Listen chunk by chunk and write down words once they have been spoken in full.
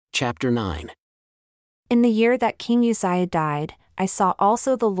Chapter 9. In the year that King Uzziah died, I saw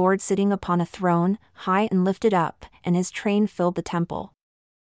also the Lord sitting upon a throne, high and lifted up, and his train filled the temple.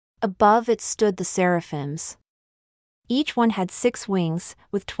 Above it stood the seraphims. Each one had 6 wings,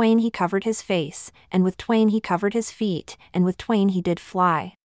 with twain he covered his face, and with twain he covered his feet, and with twain he did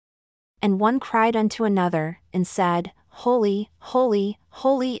fly. And one cried unto another, and said, Holy, holy,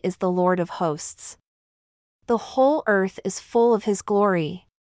 holy is the Lord of hosts. The whole earth is full of his glory.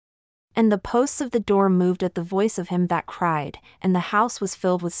 And the posts of the door moved at the voice of him that cried, and the house was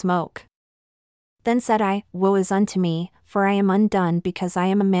filled with smoke. Then said I, Woe is unto me, for I am undone because I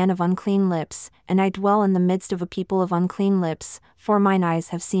am a man of unclean lips, and I dwell in the midst of a people of unclean lips, for mine eyes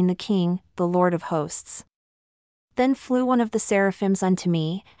have seen the King, the Lord of hosts. Then flew one of the seraphims unto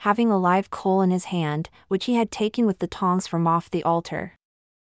me, having a live coal in his hand, which he had taken with the tongs from off the altar.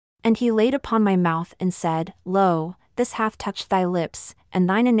 And he laid upon my mouth and said, Lo, this hath touched thy lips, and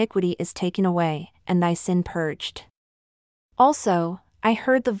thine iniquity is taken away, and thy sin purged. Also, I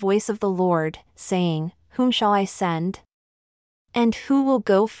heard the voice of the Lord, saying, Whom shall I send? And who will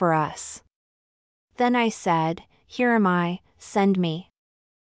go for us? Then I said, Here am I, send me.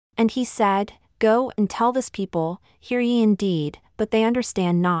 And he said, Go and tell this people, Hear ye indeed, but they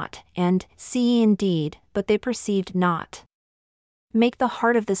understand not, and see ye indeed, but they perceived not. Make the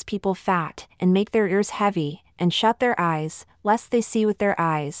heart of this people fat, and make their ears heavy, and shut their eyes, lest they see with their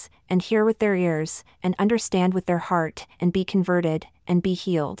eyes, and hear with their ears, and understand with their heart, and be converted, and be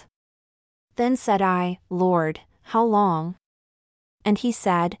healed. Then said I, Lord, how long? And he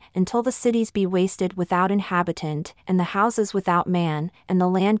said, Until the cities be wasted without inhabitant, and the houses without man, and the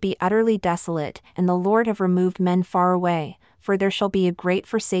land be utterly desolate, and the Lord have removed men far away, for there shall be a great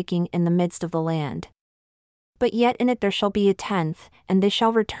forsaking in the midst of the land. But yet in it there shall be a 10th, and they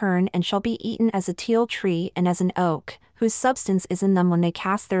shall return and shall be eaten as a teil tree and as an oak, whose substance is in them when they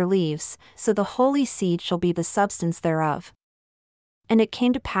cast their leaves, so the holy seed shall be the substance thereof. And it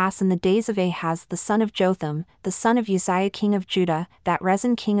came to pass in the days of Ahaz the son of Jotham, the son of Uzziah king of Judah, that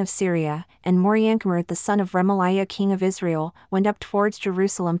Rezin king of Syria, and Morianchmer the son of Remaliah king of Israel, went up towards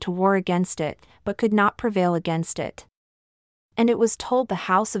Jerusalem to war against it, but could not prevail against it. And it was told the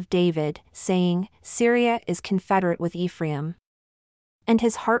house of David, saying, Syria is confederate with Ephraim. And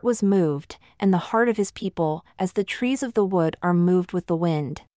his heart was moved, and the heart of his people, as the trees of the wood are moved with the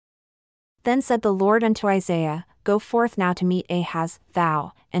wind. Then said the Lord unto Isaiah, Go forth now to meet Ahaz,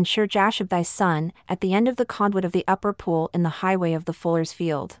 thou, and Shear-Jashub thy son, at the end of the conduit of the upper pool in the highway of the fuller's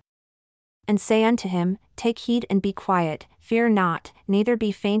field. And say unto him, Take heed and be quiet, fear not, neither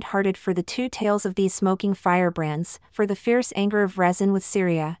be faint-hearted for the 2 tails of these smoking firebrands, for the fierce anger of Rezin with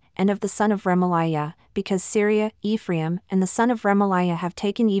Syria, and of the son of Remaliah, because Syria, Ephraim, and the son of Remaliah have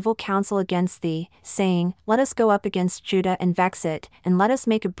taken evil counsel against thee, saying, Let us go up against Judah and vex it, and let us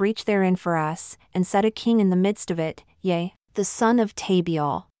make a breach therein for us, and set a king in the midst of it, yea, the son of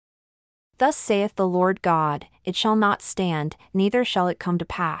Tabeal. Thus saith the Lord God, It shall not stand, neither shall it come to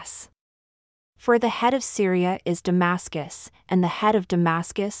pass. For the head of Syria is Damascus, and the head of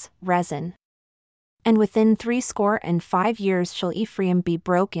Damascus, Rezin. And within 65 years shall Ephraim be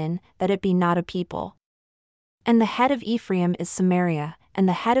broken, that it be not a people. And the head of Ephraim is Samaria, and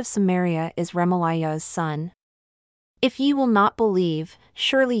the head of Samaria is Remaliah's son. If ye will not believe,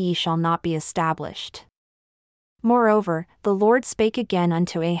 surely ye shall not be established. Moreover, the Lord spake again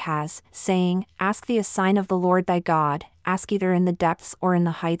unto Ahaz, saying, Ask thee a sign of the Lord thy God, ask either in the depths or in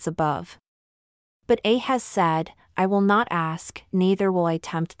the heights above. But Ahaz said, I will not ask, neither will I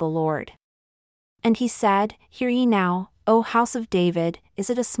tempt the Lord. And he said, Hear ye now, O house of David, is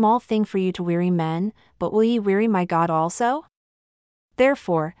it a small thing for you to weary men, but will ye weary my God also?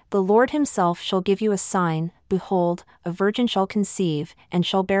 Therefore, the Lord himself shall give you a sign, behold, a virgin shall conceive, and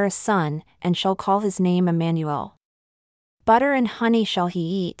shall bear a son, and shall call his name Emmanuel. Butter and honey shall he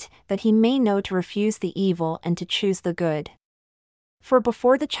eat, that he may know to refuse the evil and to choose the good. For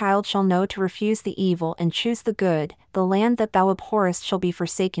before the child shall know to refuse the evil and choose the good, the land that thou abhorrest shall be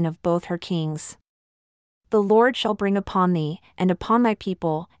forsaken of both her kings. The Lord shall bring upon thee, and upon thy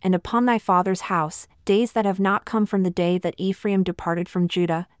people, and upon thy father's house, days that have not come from the day that Ephraim departed from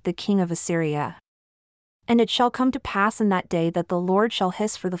Judah, the king of Assyria. And it shall come to pass in that day that the Lord shall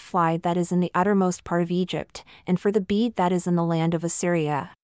hiss for the fly that is in the uttermost part of Egypt, and for the bead that is in the land of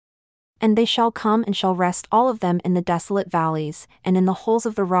Assyria. And they shall come and shall rest all of them in the desolate valleys, and in the holes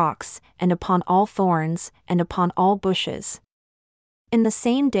of the rocks, and upon all thorns, and upon all bushes. In the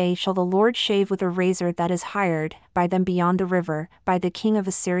same day shall the Lord shave with a razor that is hired, by them beyond the river, by the king of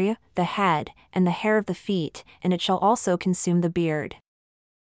Assyria, the head, and the hair of the feet, and it shall also consume the beard.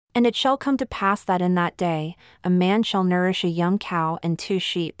 And it shall come to pass that in that day, a man shall nourish a young cow and 2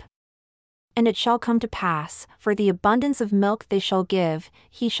 sheep. And it shall come to pass, for the abundance of milk they shall give,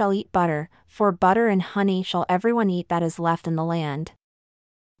 he shall eat butter, for butter and honey shall everyone eat that is left in the land.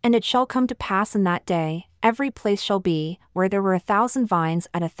 And it shall come to pass in that day, every place shall be, where there were 1,000 vines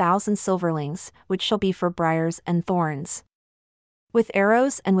at 1,000 silverlings, which shall be for briars and thorns. With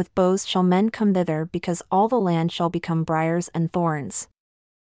arrows and with bows shall men come thither, because all the land shall become briars and thorns.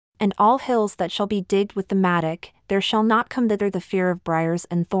 And all hills that shall be digged with the mattock, there shall not come thither the fear of briars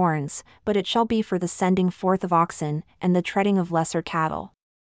and thorns, but it shall be for the sending forth of oxen, and the treading of lesser cattle.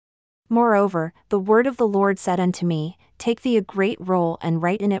 Moreover, the word of the Lord said unto me, Take thee a great roll and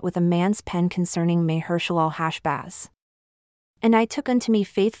write in it with a man's pen concerning Maher-shalal-hash-baz. And I took unto me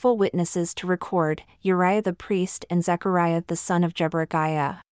faithful witnesses to record, Uriah the priest and Zechariah the son of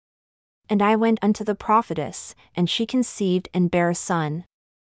Jeberechiah. And I went unto the prophetess, and she conceived and bare a son.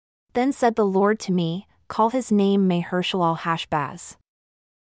 Then said the Lord to me, Call his name Maher-shalal-hash-baz.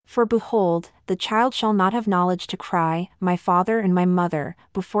 For behold, the child shall not have knowledge to cry, My father and my mother,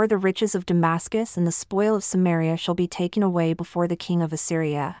 before the riches of Damascus and the spoil of Samaria shall be taken away before the king of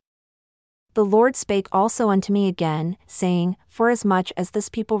Assyria. The Lord spake also unto me again, saying, Forasmuch as this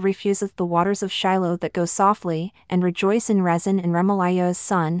people refuseth the waters of Shiloh that go softly, and rejoice in Rezin and Remaliah's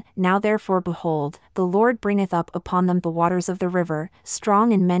son, now therefore behold, the Lord bringeth up upon them the waters of the river,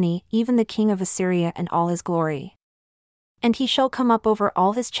 strong and many, even the king of Assyria and all his glory. And he shall come up over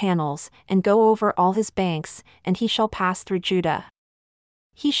all his channels, and go over all his banks, and he shall pass through Judah.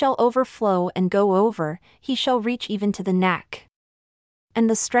 He shall overflow and go over, he shall reach even to the neck. And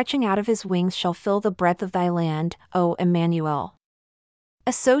the stretching out of his wings shall fill the breadth of thy land, O Emmanuel.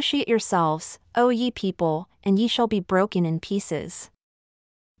 Associate yourselves, O ye people, and ye shall be broken in pieces.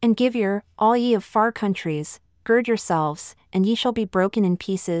 And give ear, all ye of far countries, gird yourselves, and ye shall be broken in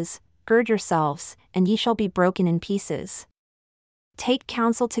pieces, gird yourselves, and ye shall be broken in pieces. Take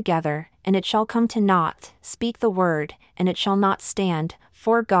counsel together, and it shall come to naught, speak the word, and it shall not stand,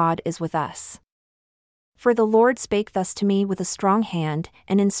 for God is with us. For the Lord spake thus to me with a strong hand,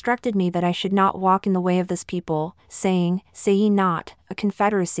 and instructed me that I should not walk in the way of this people, saying, Say ye not, a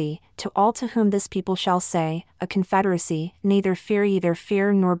confederacy, to all to whom this people shall say, a confederacy, neither fear ye their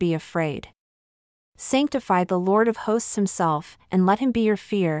fear nor be afraid. Sanctify the Lord of hosts himself, and let him be your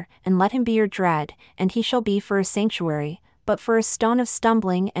fear, and let him be your dread, and he shall be for a sanctuary, but for a stone of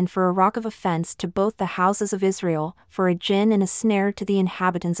stumbling and for a rock of offense to both the houses of Israel, for a gin and a snare to the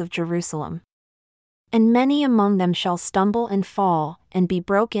inhabitants of Jerusalem. And many among them shall stumble and fall, and be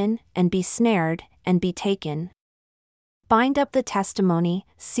broken, and be snared, and be taken. Bind up the testimony,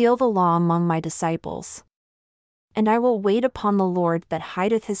 seal the law among my disciples. And I will wait upon the Lord that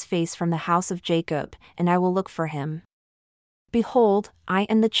hideth his face from the house of Jacob, and I will look for him. Behold, I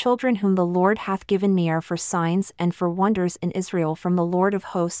and the children whom the Lord hath given me are for signs and for wonders in Israel from the Lord of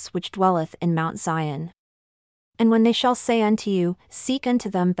hosts which dwelleth in Mount Zion. And when they shall say unto you, Seek unto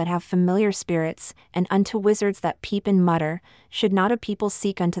them that have familiar spirits, and unto wizards that peep and mutter, should not a people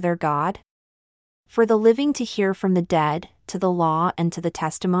seek unto their God? For the living to hear from the dead, to the law and to the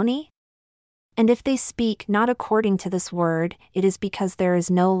testimony? And if they speak not according to this word, it is because there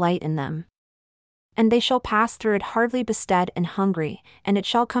is no light in them. And they shall pass through it hardly bestead and hungry, and it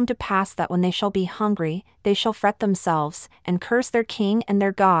shall come to pass that when they shall be hungry, they shall fret themselves, and curse their king and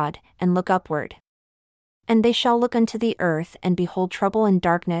their God, and look upward. And they shall look unto the earth and behold trouble and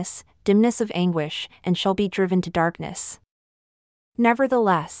darkness, dimness of anguish, and shall be driven to darkness.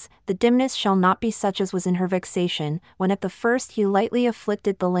 Nevertheless, the dimness shall not be such as was in her vexation, when at the first he lightly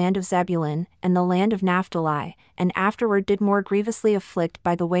afflicted the land of Zebulun, and the land of Naphtali, and afterward did more grievously afflict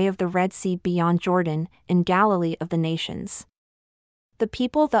by the way of the Red Sea beyond Jordan, in Galilee of the nations. The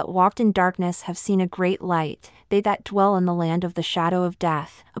people that walked in darkness have seen a great light, they that dwell in the land of the shadow of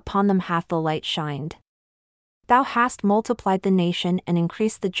death, upon them hath the light shined. Thou hast multiplied the nation and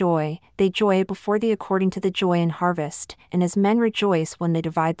increased the joy, they joy before thee according to the joy in harvest, and as men rejoice when they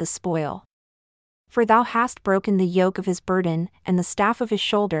divide the spoil. For thou hast broken the yoke of his burden, and the staff of his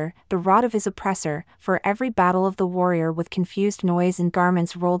shoulder, the rod of his oppressor, for every battle of the warrior with confused noise and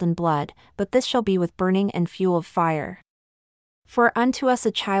garments rolled in blood, but this shall be with burning and fuel of fire. For unto us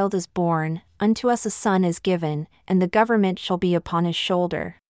a child is born, unto us a son is given, and the government shall be upon his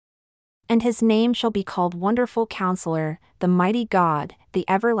shoulder. And his name shall be called Wonderful Counselor, the Mighty God, the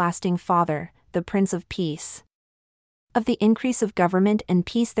Everlasting Father, the Prince of Peace. Of the increase of government and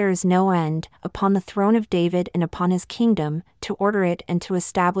peace there is no end, upon the throne of David and upon his kingdom, to order it and to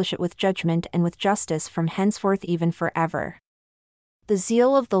establish it with judgment and with justice from henceforth even forever. The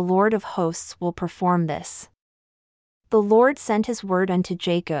zeal of the Lord of hosts will perform this. The Lord sent his word unto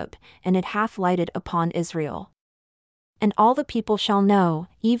Jacob, and it hath lighted upon Israel. And all the people shall know,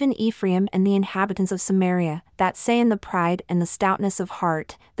 even Ephraim and the inhabitants of Samaria, that say in the pride and the stoutness of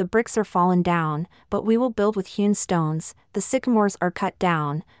heart, the bricks are fallen down, but we will build with hewn stones, the sycamores are cut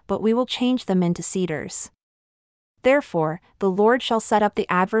down, but we will change them into cedars. Therefore, the Lord shall set up the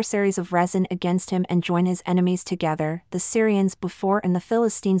adversaries of Rezin against him and join his enemies together, the Syrians before and the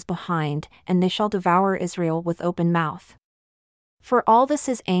Philistines behind, and they shall devour Israel with open mouth. For all this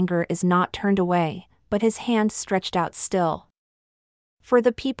his anger is not turned away, but his hand stretched out still. For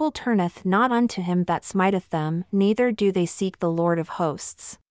the people turneth not unto him that smiteth them, neither do they seek the Lord of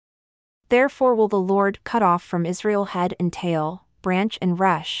hosts. Therefore will the Lord cut off from Israel head and tail, branch and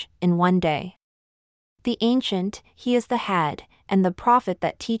rush, in one day. The ancient, he is the head, and the prophet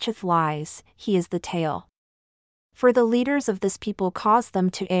that teacheth lies, he is the tail. For the leaders of this people cause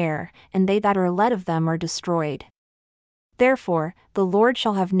them to err, and they that are led of them are destroyed. Therefore, the Lord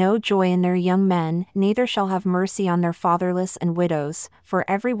shall have no joy in their young men, neither shall have mercy on their fatherless and widows, for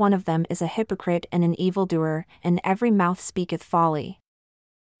every one of them is a hypocrite and an evildoer, and every mouth speaketh folly.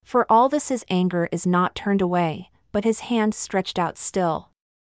 For all this his anger is not turned away, but his hand stretched out still.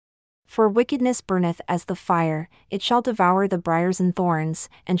 For wickedness burneth as the fire, it shall devour the briars and thorns,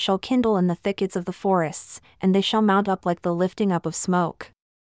 and shall kindle in the thickets of the forests, and they shall mount up like the lifting up of smoke.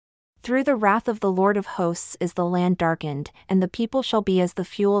 Through the wrath of the Lord of hosts is the land darkened, and the people shall be as the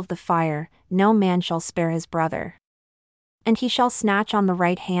fuel of the fire, no man shall spare his brother. And he shall snatch on the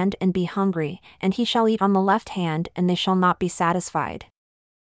right hand and be hungry, and he shall eat on the left hand and they shall not be satisfied.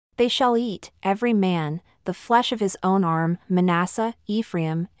 They shall eat, every man, the flesh of his own arm, Manasseh,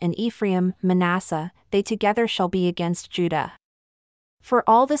 Ephraim, and Ephraim, Manasseh, they together shall be against Judah. For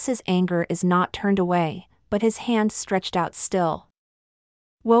all this his anger is not turned away, but his hand stretched out still.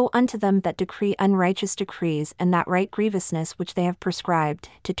 Woe unto them that decree unrighteous decrees and that write grievousness which they have prescribed,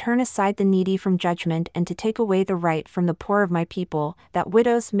 to turn aside the needy from judgment and to take away the right from the poor of my people, that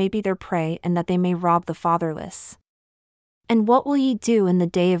widows may be their prey and that they may rob the fatherless. And what will ye do in the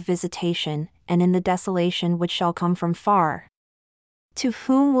day of visitation, and in the desolation which shall come from far? To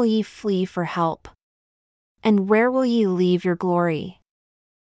whom will ye flee for help? And where will ye leave your glory?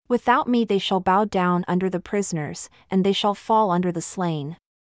 Without me they shall bow down under the prisoners, and they shall fall under the slain.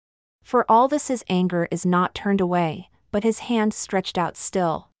 For all this his anger is not turned away, but his hand stretched out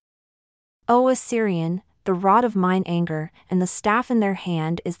still. O Assyrian, the rod of mine anger, and the staff in their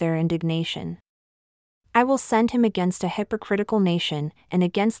hand is their indignation. I will send him against a hypocritical nation, and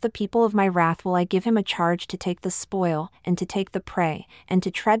against the people of my wrath will I give him a charge to take the spoil, and to take the prey, and to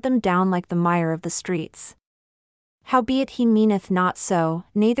tread them down like the mire of the streets. Howbeit he meaneth not so,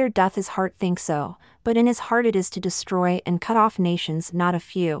 neither doth his heart think so, but in his heart it is to destroy and cut off nations, not a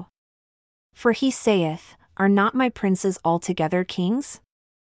few. For he saith, Are not my princes altogether kings?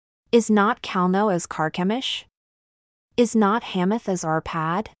 Is not Calno as Carchemish? Is not Hamath as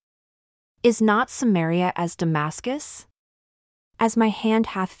Arpad? Is not Samaria as Damascus? As my hand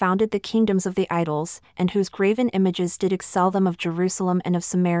hath founded the kingdoms of the idols, and whose graven images did excel them of Jerusalem and of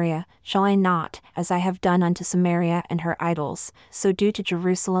Samaria, shall I not, as I have done unto Samaria and her idols, so do to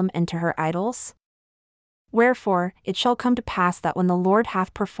Jerusalem and to her idols? Wherefore, it shall come to pass that when the Lord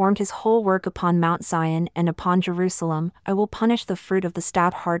hath performed his whole work upon Mount Zion and upon Jerusalem, I will punish the fruit of the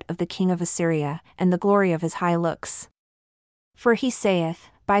stout heart of the king of Assyria, and the glory of his high looks. For he saith,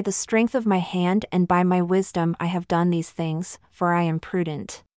 By the strength of my hand and by my wisdom I have done these things, for I am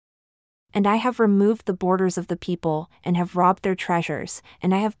prudent. And I have removed the borders of the people, and have robbed their treasures,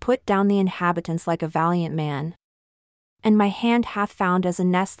 and I have put down the inhabitants like a valiant man. And my hand hath found as a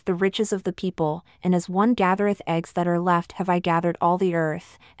nest the riches of the people, and as one gathereth eggs that are left have I gathered all the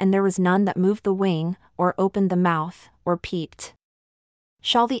earth, and there was none that moved the wing, or opened the mouth, or peeped.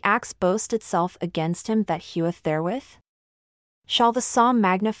 Shall the axe boast itself against him that heweth therewith? Shall the saw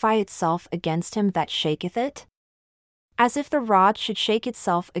magnify itself against him that shaketh it? As if the rod should shake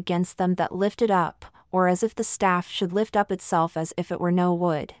itself against them that lift it up, or as if the staff should lift up itself as if it were no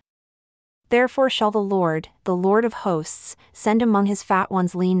wood. Therefore shall the Lord of hosts, send among his fat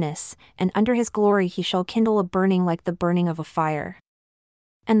ones leanness, and under his glory he shall kindle a burning like the burning of a fire.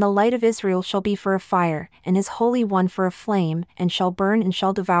 And the light of Israel shall be for a fire, and his Holy One for a flame, and shall burn and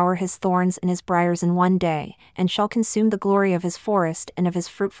shall devour his thorns and his briars in one day, and shall consume the glory of his forest and of his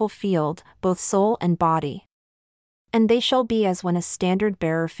fruitful field, both soul and body. And they shall be as when a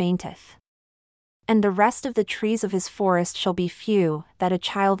standard-bearer fainteth. And the rest of the trees of his forest shall be few, that a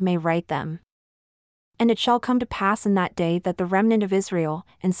child may write them. And it shall come to pass in that day that the remnant of Israel,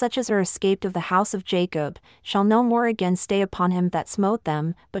 and such as are escaped of the house of Jacob, shall no more again stay upon him that smote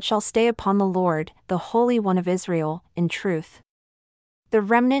them, but shall stay upon the Lord, the Holy One of Israel, in truth. The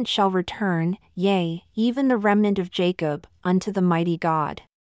remnant shall return, yea, even the remnant of Jacob, unto the mighty God.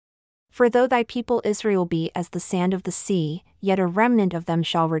 For though thy people Israel be as the sand of the sea, yet a remnant of them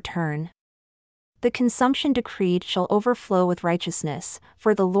shall return. The consumption decreed shall overflow with righteousness,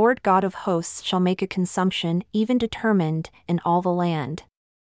 for the Lord God of hosts shall make a consumption, even determined, in all the land.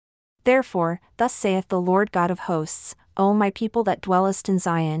 Therefore, thus saith the Lord God of hosts, O my people that dwellest in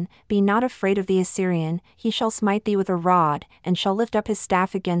Zion, be not afraid of the Assyrian, he shall smite thee with a rod, and shall lift up his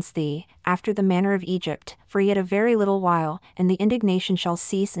staff against thee, after the manner of Egypt, for yet a very little while, and the indignation shall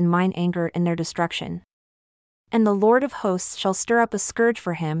cease in mine anger in their destruction. And the Lord of hosts shall stir up a scourge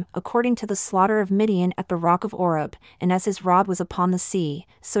for him, according to the slaughter of Midian at the rock of Oreb, and as his rod was upon the sea,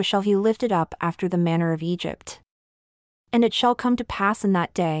 so shall he lift it up after the manner of Egypt. And it shall come to pass in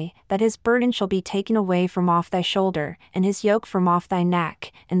that day, that his burden shall be taken away from off thy shoulder, and his yoke from off thy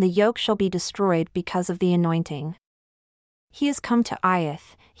neck, and the yoke shall be destroyed because of the anointing. He is come to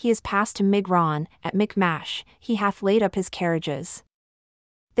Iath, he is passed to Migron, at Michmash, he hath laid up his carriages.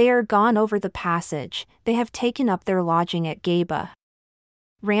 They are gone over the passage, they have taken up their lodging at Geba.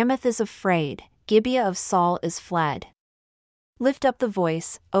 Ramoth is afraid, Gibeah of Saul is fled. Lift up the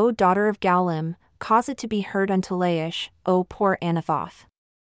voice, O daughter of Gallim, cause it to be heard unto Laish, O poor Anathoth.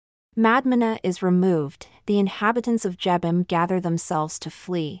 Madmenah is removed, the inhabitants of Jebim gather themselves to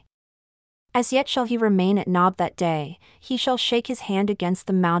flee. As yet shall he remain at Nob that day, he shall shake his hand against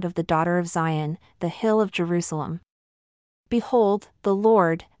the mount of the daughter of Zion, the hill of Jerusalem. Behold, the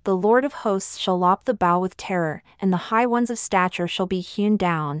Lord of hosts shall lop the bough with terror, and the high ones of stature shall be hewn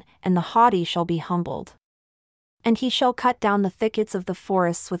down, and the haughty shall be humbled. And he shall cut down the thickets of the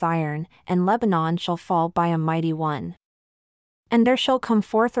forests with iron, and Lebanon shall fall by a mighty one. And there shall come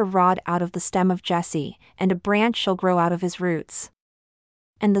forth a rod out of the stem of Jesse, and a branch shall grow out of his roots.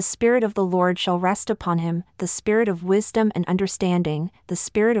 And the Spirit of the Lord shall rest upon him, the Spirit of wisdom and understanding, the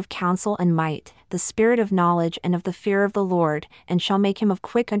Spirit of counsel and might, the Spirit of knowledge and of the fear of the Lord, and shall make him of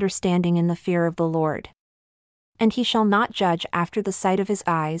quick understanding in the fear of the Lord. And he shall not judge after the sight of his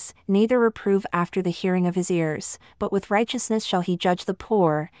eyes, neither reprove after the hearing of his ears, but with righteousness shall he judge the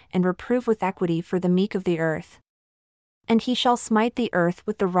poor, and reprove with equity for the meek of the earth. And he shall smite the earth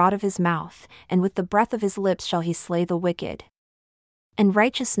with the rod of his mouth, and with the breath of his lips shall he slay the wicked. And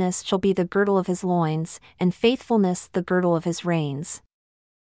righteousness shall be the girdle of his loins, and faithfulness the girdle of his reins.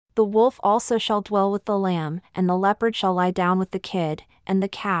 The wolf also shall dwell with the lamb, and the leopard shall lie down with the kid, and the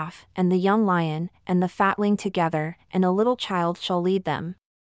calf, and the young lion, and the fatling together, and a little child shall lead them.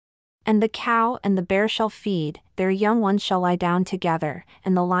 And the cow and the bear shall feed, their young ones shall lie down together,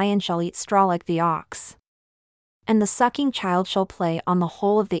 and the lion shall eat straw like the ox. And the sucking child shall play on the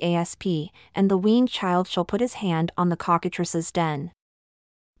hole of the asp, and the weaned child shall put his hand on the cockatrice's den.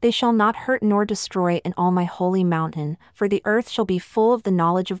 They shall not hurt nor destroy in all my holy mountain, for the earth shall be full of the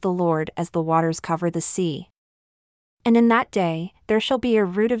knowledge of the Lord as the waters cover the sea. And in that day, there shall be a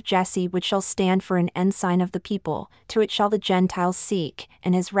root of Jesse which shall stand for an ensign of the people, to it shall the Gentiles seek,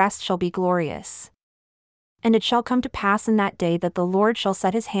 and his rest shall be glorious. And it shall come to pass in that day that the Lord shall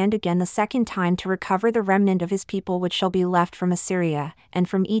set his hand again the second time to recover the remnant of his people which shall be left from Assyria, and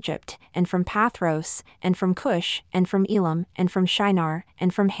from Egypt, and from Pathros, and from Cush, and from Elam, and from Shinar,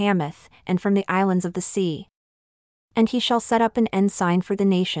 and from Hamath, and from the islands of the sea. And he shall set up an ensign for the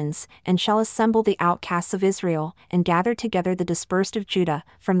nations, and shall assemble the outcasts of Israel, and gather together the dispersed of Judah,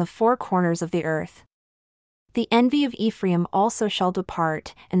 from the four corners of the earth. The envy of Ephraim also shall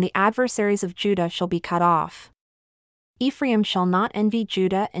depart, and the adversaries of Judah shall be cut off. Ephraim shall not envy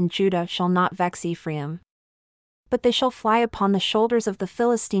Judah, and Judah shall not vex Ephraim. But they shall fly upon the shoulders of the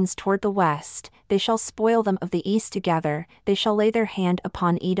Philistines toward the west, they shall spoil them of the east together, they shall lay their hand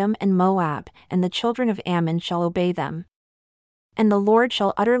upon Edom and Moab, and the children of Ammon shall obey them. And the Lord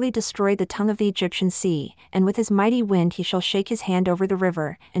shall utterly destroy the tongue of the Egyptian sea, and with his mighty wind he shall shake his hand over the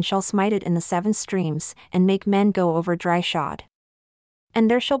river, and shall smite it in the 7 streams, and make men go over dry shod.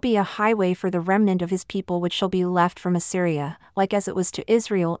 And there shall be a highway for the remnant of his people which shall be left from Assyria, like as it was to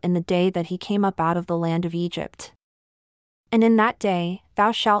Israel in the day that he came up out of the land of Egypt. And in that day,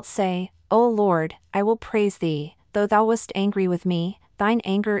 thou shalt say, O Lord, I will praise thee, though thou wast angry with me, thine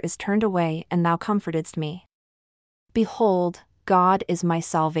anger is turned away, and thou comfortedst me. Behold, God is my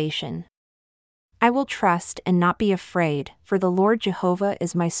salvation. I will trust and not be afraid, for the Lord Jehovah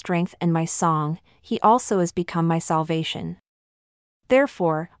is my strength and my song, he also is become my salvation.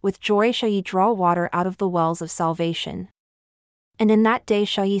 Therefore, with joy shall ye draw water out of the wells of salvation. And in that day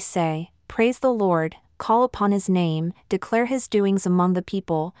shall ye say, Praise the Lord, call upon his name, declare his doings among the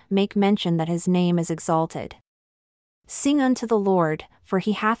people, make mention that his name is exalted. Sing unto the Lord, for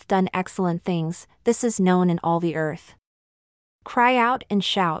he hath done excellent things, this is known in all the earth. Cry out and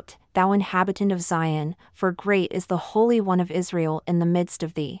shout, thou inhabitant of Zion, for great is the Holy One of Israel in the midst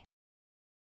of thee.